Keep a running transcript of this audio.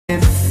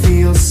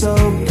so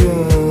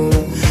good.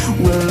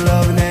 We're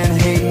loving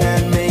and hating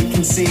and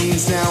making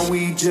scenes. Now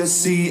we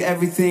just see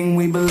everything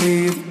we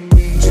believe.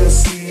 We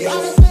just see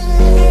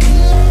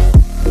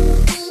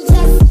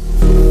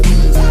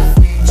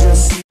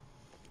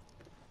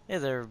Hey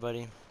there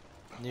everybody,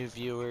 new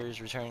viewers,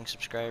 returning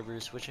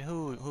subscribers,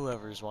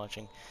 whoever is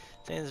watching.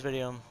 Today in this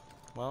video,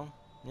 well,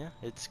 yeah,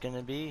 it's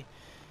gonna be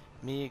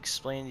me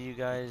explaining to you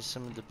guys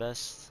some of the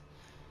best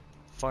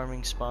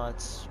farming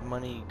spots,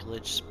 money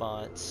glitch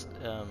spots.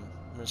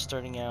 I'm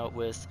starting out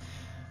with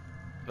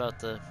about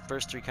the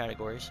first three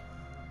categories.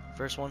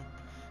 First one,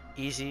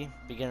 easy,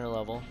 beginner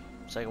level.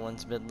 Second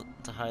one's mid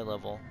to high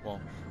level, well,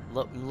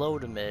 low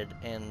to mid,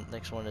 and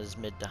next one is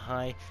mid to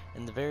high.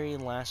 And the very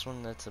last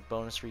one that's a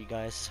bonus for you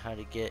guys is how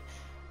to get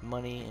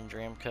money in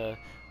DRAMCHA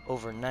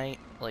overnight,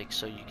 like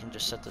so you can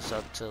just set this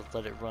up to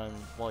let it run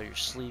while you're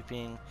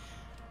sleeping,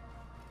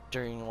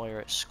 while you're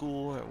at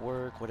school or at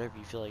work, whatever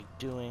you feel like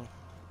doing.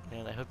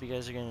 And I hope you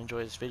guys are going to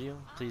enjoy this video.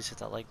 Please hit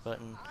that like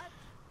button.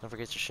 Don't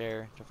forget to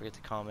share, don't forget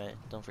to comment,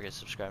 don't forget to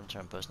subscribe and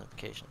turn on post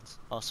notifications.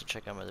 Also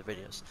check out my other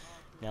videos.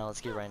 Now let's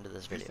get right into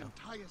this video.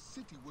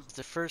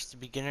 The first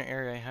beginner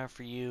area I have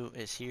for you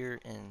is here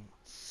in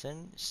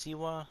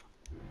Siwa.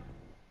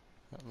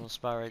 That little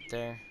spot right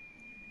there.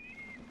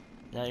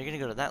 Now you're gonna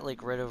go to that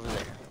lake right over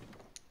there.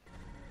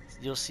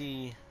 You'll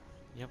see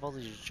you have all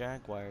these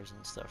jaguars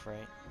and stuff,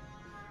 right?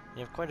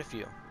 You have quite a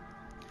few.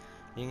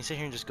 You can sit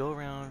here and just go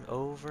around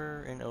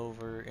over and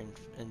over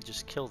and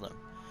just kill them.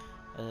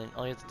 And then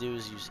all you have to do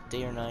is use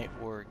day or night,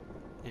 or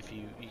if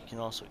you can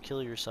also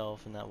kill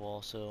yourself, and that will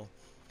also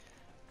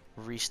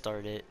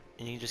restart it.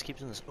 And you can just keep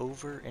doing this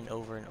over and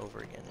over and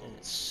over again, and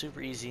it's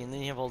super easy. And then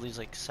you have all these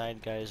like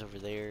side guys over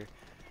there,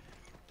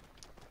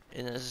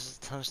 and there's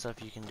a ton of stuff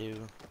you can do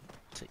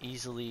to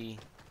easily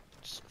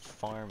just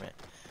farm it.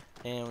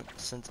 And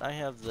since I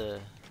have the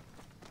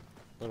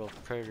little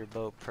predator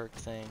bow perk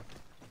thing,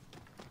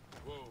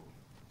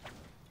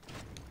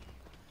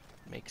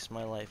 makes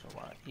my life a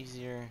lot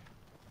easier.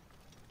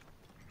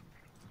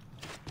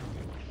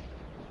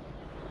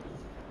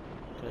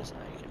 Because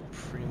I can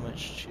pretty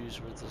much choose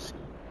where this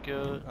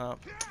goes. Oh,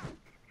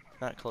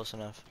 not close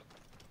enough.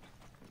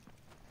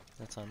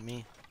 That's on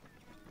me.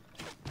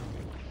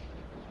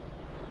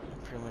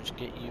 Pretty much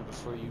get you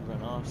before you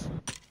run off.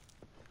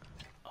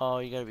 Oh,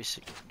 you gotta be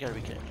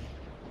kidding me.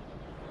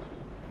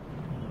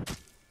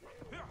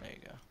 There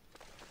you go.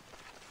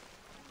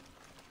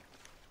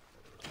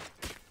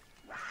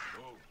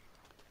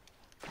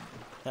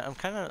 Now, I'm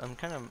kind of a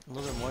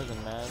little bit more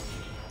than mad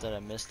that I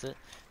missed it,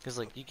 because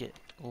like you get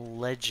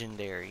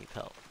legendary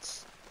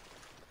pelts,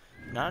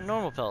 not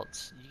normal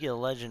pelts. You get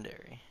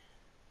legendary.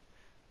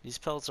 These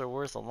pelts are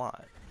worth a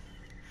lot,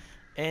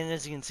 and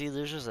as you can see,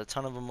 there's just a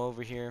ton of them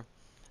over here.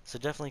 So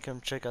definitely come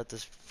check out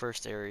this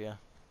first area.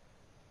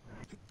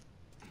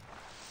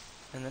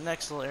 And the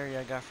next little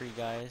area I got for you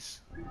guys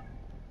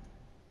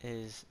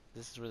is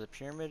this is where the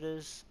pyramid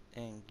is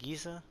in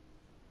Giza.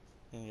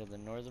 You're gonna go to the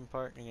northern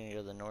part. You're gonna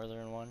go to the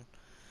northern one.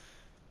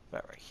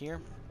 About right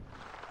here,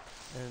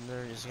 and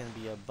there is going to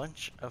be a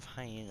bunch of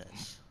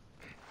hyenas.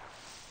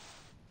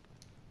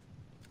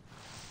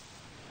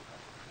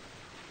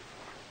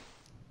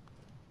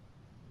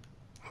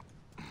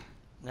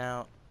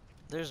 Now,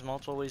 there's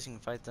multiple ways you can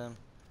fight them.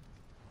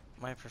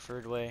 My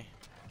preferred way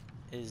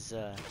is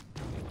to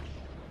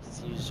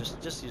use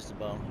just use the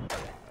bow.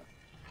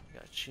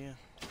 Got you.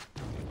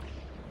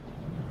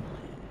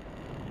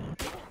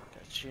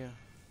 Got you.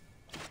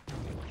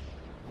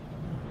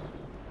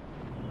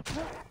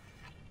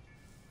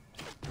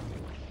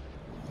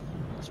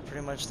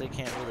 Pretty much they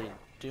can't really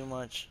do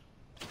much.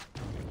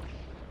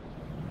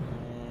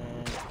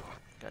 And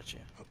got you.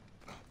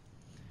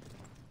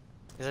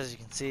 Because as you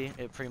can see,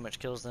 it pretty much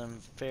kills them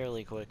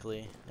fairly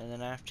quickly. And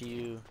then after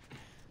you,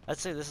 I'd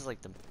say this is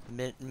like the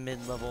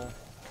mid-level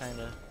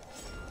kind of,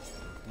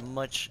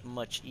 much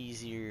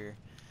easier.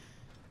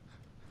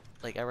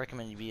 Like I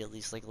recommend you be at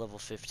least like level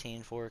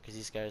 15 for it, because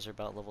these guys are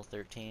about level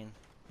 13.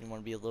 You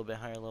want to be a little bit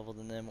higher level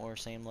than them or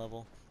same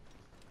level.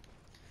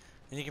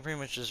 And you can pretty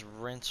much just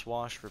rinse,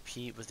 wash,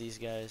 repeat with these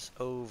guys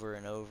over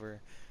and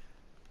over.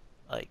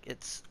 Like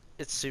it's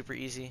super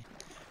easy.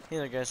 Hey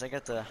there guys, I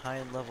got the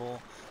high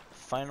level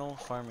final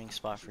farming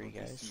spot for you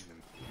guys.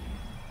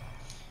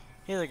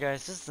 Hey there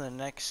guys, this is the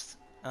next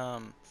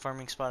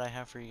farming spot I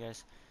have for you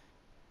guys.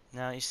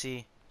 Now you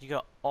see, you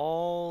got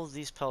all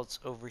these pelts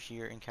over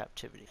here in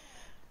captivity.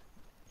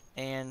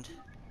 And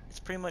it's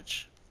pretty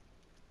much,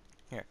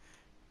 here,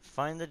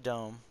 find the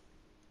dome,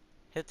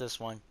 hit this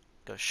one,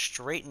 go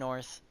straight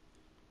north,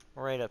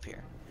 right up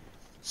here.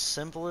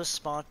 Simplest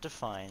spot to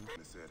find.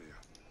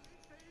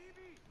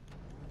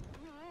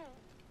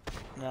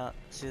 Now,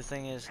 see the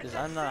thing is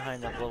I'm not high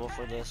enough level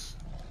for this.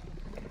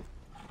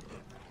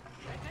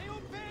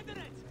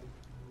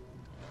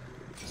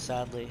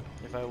 Sadly,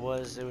 if I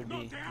was, it would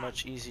be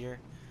much easier.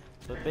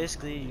 But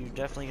basically, you're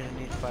definitely gonna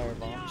need fire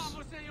bombs.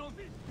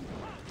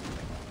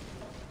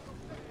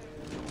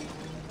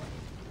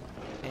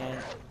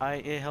 And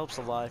it helps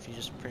a lot if you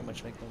just pretty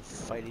much make them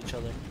fight each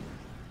other.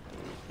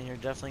 And you're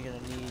definitely going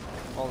to need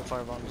all the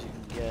fire bombs you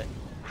can get.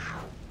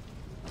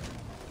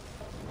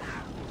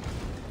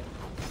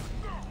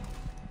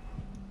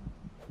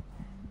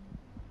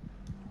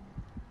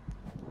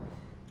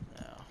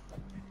 Now,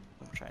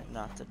 I'm trying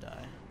not to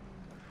die.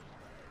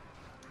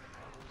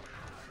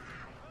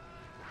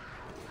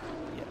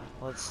 Yeah,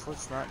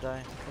 let's not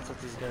die. Let's let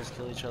these guys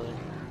kill each other.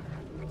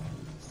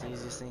 It's the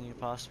easiest thing you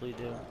possibly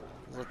do.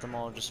 Let them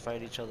all just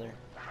fight each other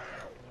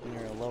when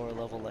you're a lower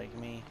level like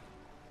me.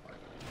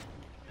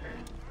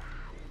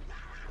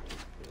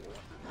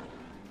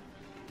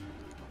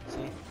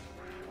 See?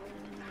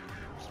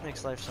 Just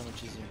makes life so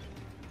much easier.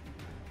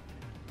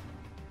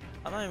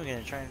 I'm not even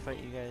gonna try and fight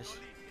you guys.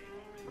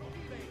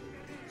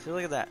 See,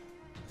 look at that.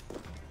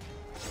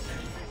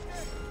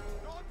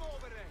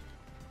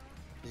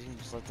 You can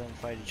just let them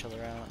fight each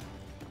other out.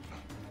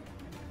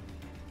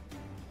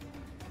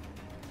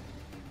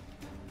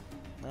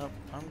 Nope,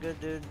 I'm good,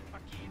 dude.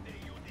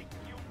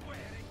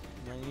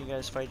 And then you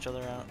guys fight each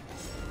other out.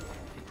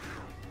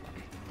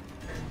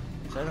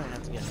 So I don't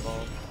have to get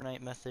involved.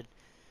 Night method.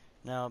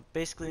 Now,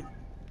 basically,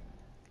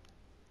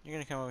 you're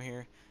gonna come over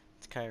here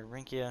to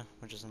DRAMCHA,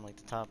 which is in like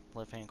the top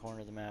left-hand corner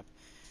of the map.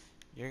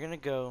 You're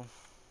gonna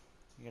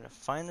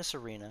find this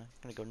arena.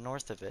 You're gonna go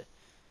north of it.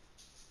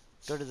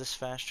 Go to this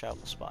fast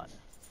travel spot.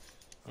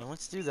 And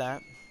once you do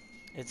that,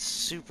 it's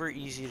super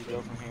easy to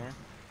go from here.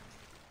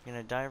 You're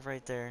gonna dive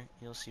right there.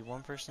 You'll see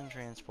one person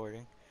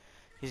transporting.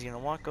 He's gonna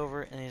walk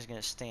over and he's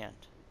gonna stand.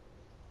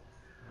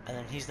 And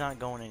then he's not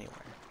going anywhere.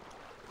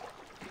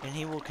 And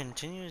he will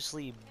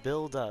continuously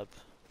build up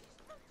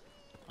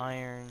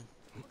iron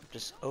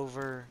just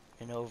over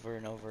and over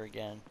and over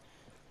again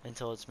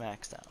until it's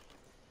maxed out.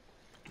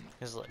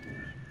 Because look,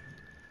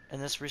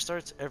 and this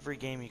restarts every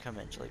game you come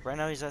into. Like right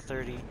now he's at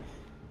 30.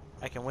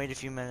 I can wait a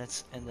few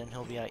minutes and then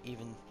he'll be at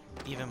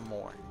even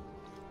more.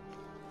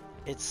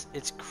 It's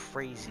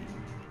crazy.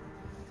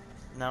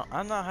 Now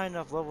I'm not high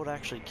enough level to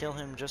actually kill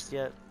him just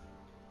yet.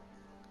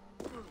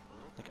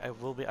 Like I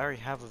already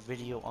have a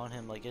video on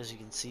him. Like as you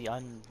can see,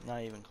 I'm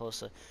not even close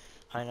to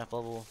high enough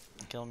level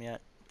to kill him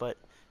yet. But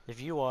if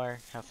you are,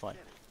 have fun.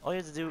 All you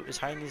have to do is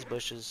hide in these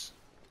bushes,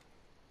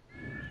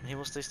 and he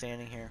will stay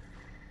standing here,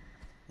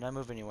 not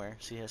move anywhere.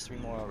 So he has 3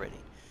 more already.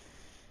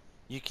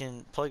 You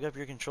can plug up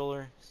your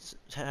controller,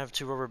 have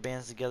 2 rubber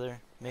bands together,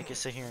 make it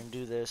sit here and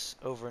do this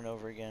over and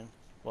over again.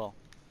 Well,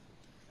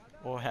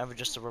 or have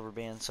just a rubber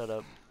band set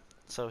up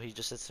so he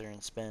just sits there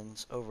and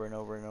spins over and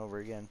over and over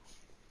again.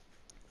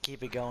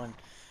 Keep it going.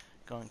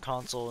 Go on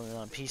console, and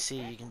on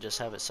PC you can just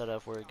have it set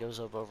up where it goes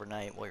up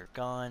overnight while you're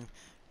gone,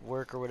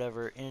 work or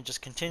whatever, and it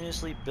just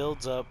continuously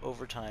builds up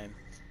over time,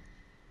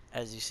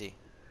 as you see.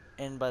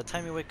 And by the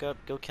time you wake up,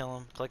 go kill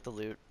him, collect the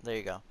loot. There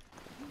you go.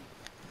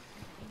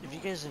 If you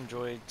guys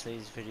enjoyed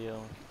today's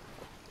video,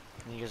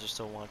 and you guys are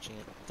still watching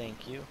it,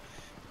 thank you.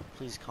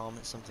 Please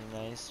comment something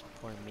nice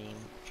or mean,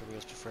 whichever you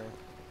guys prefer.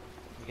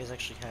 If you guys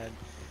actually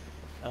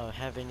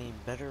have any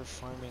better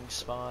farming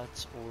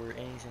spots or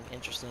anything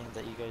interesting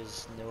that you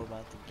guys know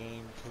about the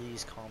game,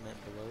 please comment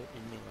below.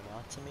 It'd mean a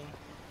lot to me.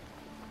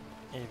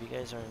 And if you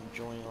guys are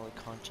enjoying all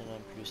the content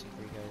I'm producing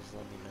for you guys,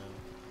 let me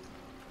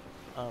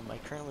know. I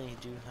currently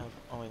do have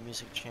on my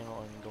music channel,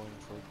 I'm going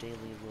for daily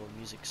little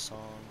music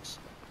songs.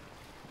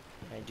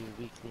 I do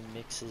weekly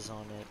mixes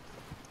on it.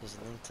 There's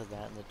a link to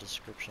that in the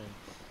description.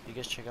 If you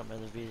guys check out my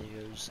other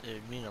videos, it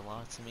would mean a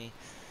lot to me.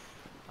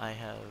 I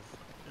have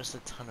just a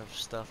ton of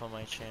stuff on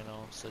my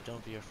channel, so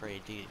don't be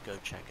afraid to go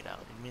check it out.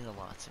 It means a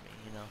lot to me,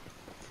 you know.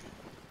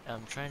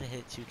 I'm trying to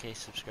hit 2K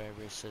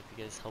subscribers, so if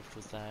you guys helped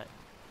with that,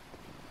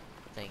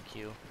 thank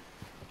you.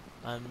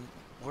 I'm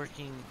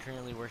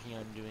currently working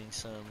on doing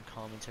some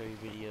commentary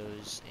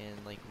videos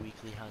and like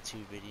weekly how-to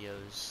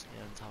videos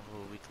on top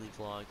of a weekly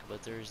vlog,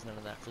 but there is none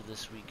of that for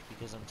this week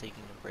because I'm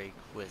taking a break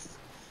with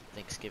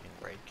Thanksgiving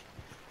break.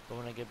 But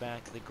when I get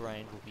back, the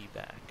grind will be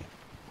back.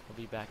 I'll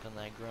be back on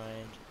that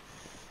grind.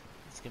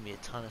 It's gonna be a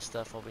ton of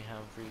stuff I'll be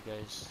having for you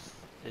guys.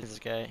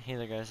 Hey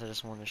there guys, I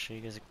just wanted to show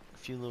you guys a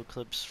few little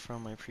clips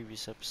from my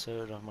previous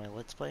episode of my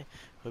Let's Play.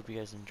 Hope you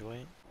guys enjoy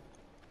it.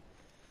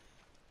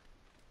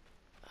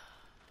 I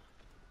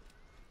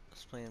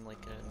was playing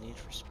like a Need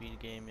for Speed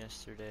game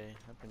yesterday.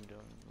 I've been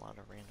doing a lot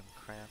of random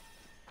crap.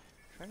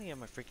 Trying to get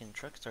my freaking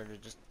truck started,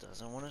 it just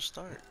doesn't want to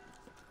start.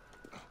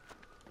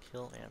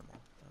 Kill animal.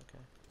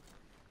 Okay.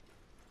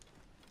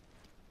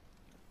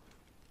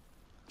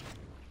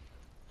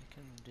 I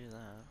can do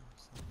that.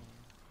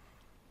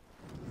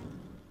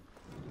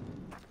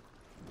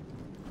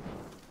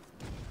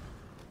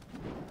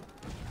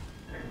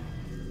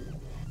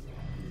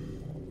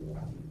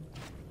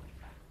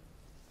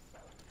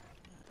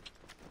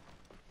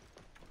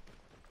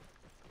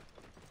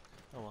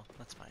 Oh well,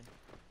 that's fine.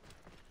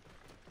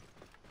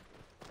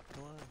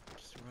 Go on,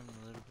 just run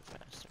a little bit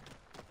faster.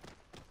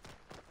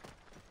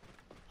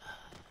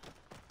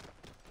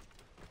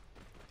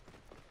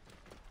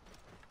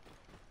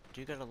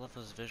 Do gotta love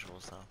those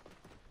visuals though.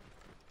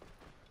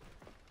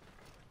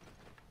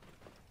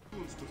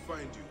 To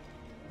find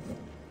you.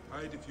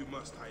 Hide if you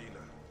must,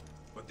 hyena.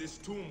 But this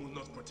tomb will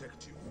not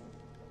protect you.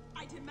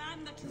 I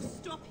demand that you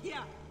stop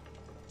here.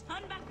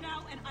 Turn back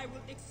now, and I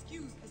will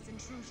excuse this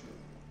intrusion.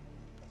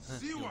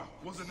 Siwa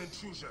was an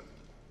intrusion.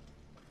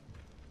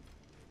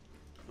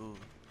 Ooh.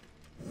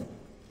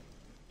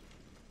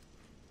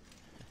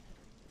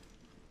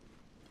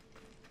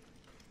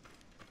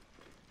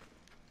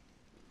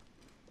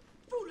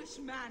 Foolish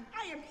man,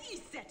 I am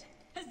Iset,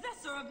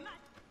 possessor of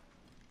man.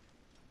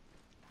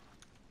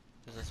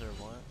 Possessor of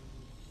what?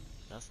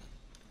 Nothing.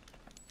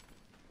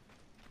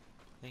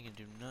 They can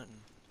do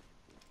nothing.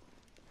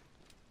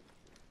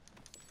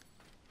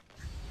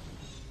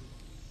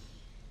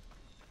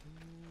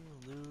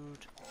 Ooh,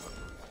 loot.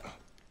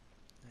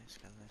 Nice,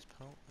 got a nice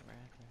pelt. Right.